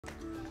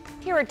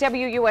Here at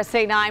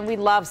WUSA 9, we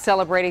love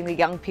celebrating the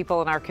young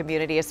people in our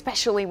community,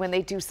 especially when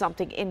they do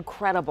something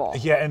incredible.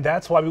 Yeah, and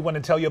that's why we want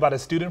to tell you about a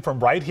student from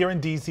right here in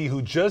D.C.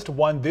 who just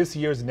won this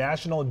year's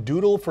National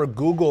Doodle for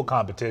Google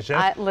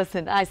competition.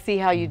 Listen, I see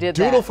how you did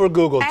Doodle that. for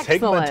Google. Excellent.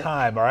 Take the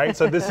time, all right?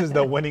 So this is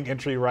the winning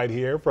entry right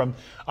here from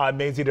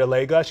Maisie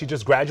DeLega. She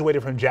just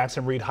graduated from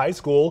Jackson Reed High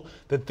School.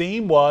 The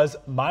theme was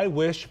My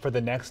Wish for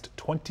the Next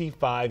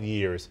 25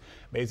 Years.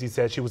 Maisie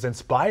said she was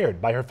inspired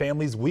by her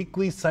family's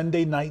weekly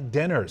Sunday night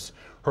dinners.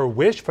 Her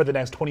wish for the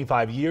next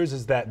 25 years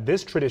is that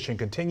this tradition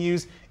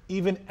continues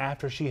even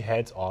after she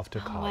heads off to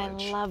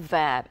college. Oh, I love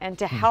that. And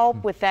to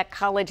help with that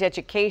college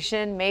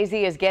education,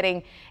 Maisie is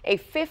getting a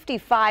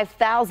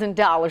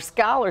 $55,000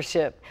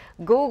 scholarship.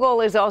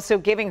 Google is also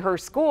giving her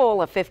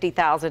school a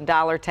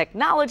 $50,000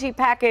 technology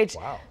package.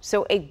 Wow.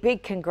 So a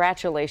big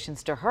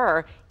congratulations to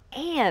her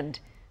and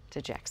to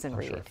Jackson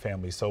Reed. I'm sure her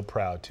family's so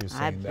proud to see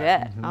that. I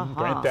bet.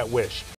 Grant that wish.